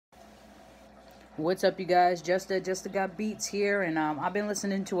What's up, you guys? Just got beats here, and I've been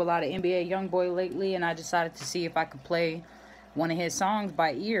listening to a lot of NBA Youngboy lately, and I decided to see if I could play one of his songs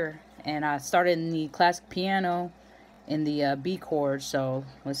by ear. And I started in the classic piano in the B chord, so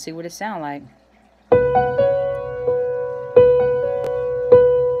let's see what it sounds like.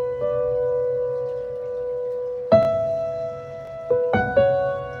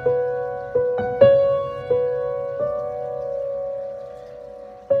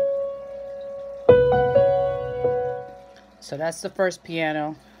 So that's the first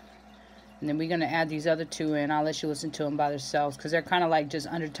piano, and then we're gonna add these other two in. I'll let you listen to them by themselves because they're kind of like just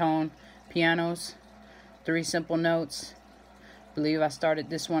undertone pianos. 3 simple notes. I believe I started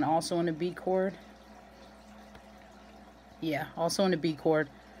this one also in the B chord. Yeah, also in the B chord.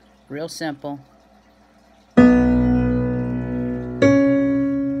 Real simple.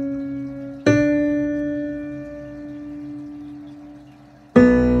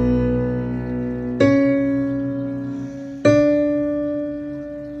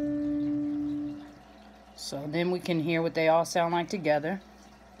 So then we can hear what they all sound like together.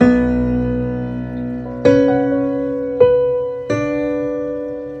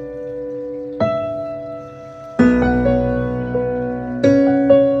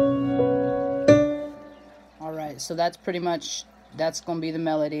 Alright, so that's going to be the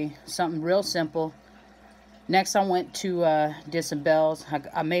melody. Something real simple. Next I went to did some bells.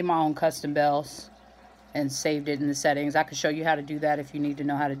 I made my own custom bells and saved it in the settings. I could show you how to do that if you need to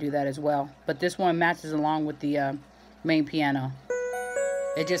know how to do that as well. But this one matches along with the main piano.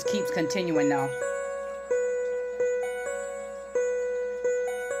 It just keeps continuing now.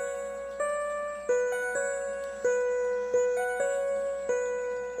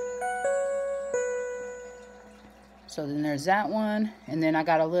 So then there's that one, and then I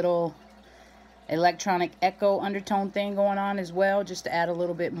got a little electronic echo undertone thing going on as well, just to add a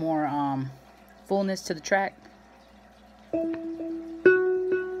little bit more fullness to the track.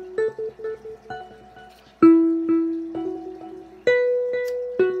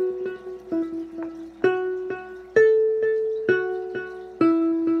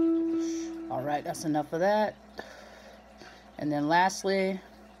 Alright, that's enough of that. And then lastly,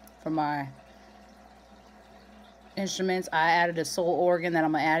 for my instruments, I added a soul organ that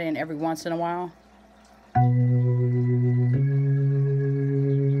I'm going to add in every once in a while.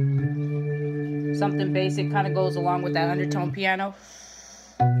 Something basic, kind of goes along with that undertone piano.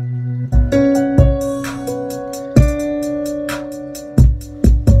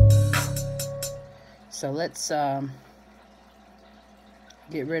 So let's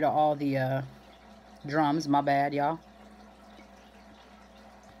get rid of all the drums, my bad, y'all.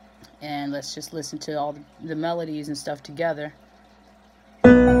 And let's just listen to all the melodies and stuff together.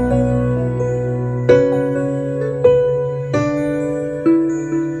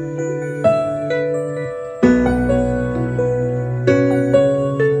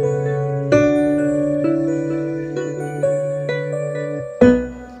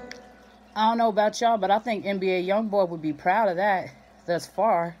 I don't know about y'all, but I think NBA Youngboy would be proud of that thus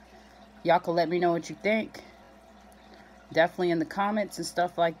far. Y'all can let me know what you think. Definitely in the comments and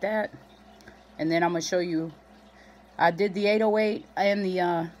stuff like that. And then I'm going to show you, I did the 808 and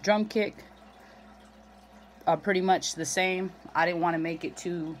the drum kick are pretty much the same. I didn't want to make it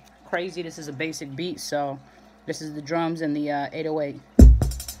too crazy. This is a basic beat, so this is the drums and the 808.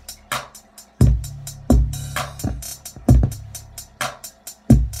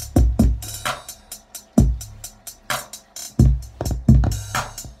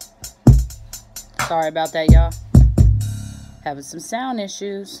 Sorry about that, y'all. Having some sound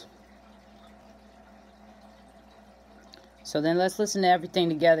issues. So then let's listen to everything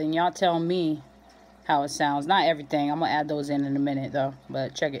together, and y'all tell me how it sounds. Not everything. I'm going to add those in a minute, though.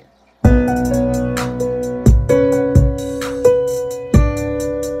 But check it.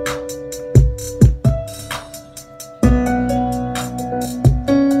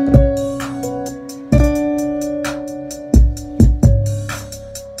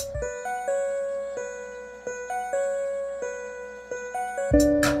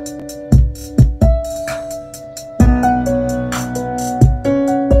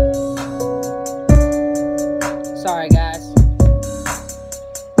 Sorry, guys.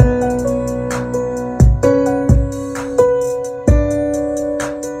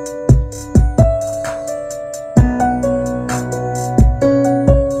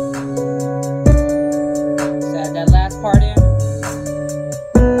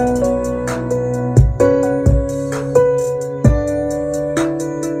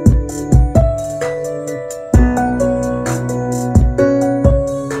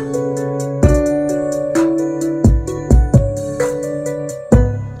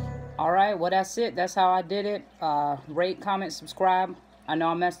 Alright, well that's it. That's how I did it. Rate, comment, subscribe. I know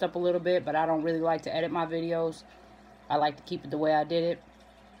I messed up a little bit, but I don't really like to edit my videos. I like to keep it the way I did it.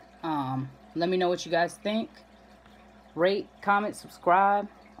 Let me know what you guys think. Rate, comment, subscribe,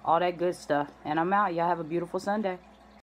 all that good stuff. And I'm out. Y'all have a beautiful Sunday.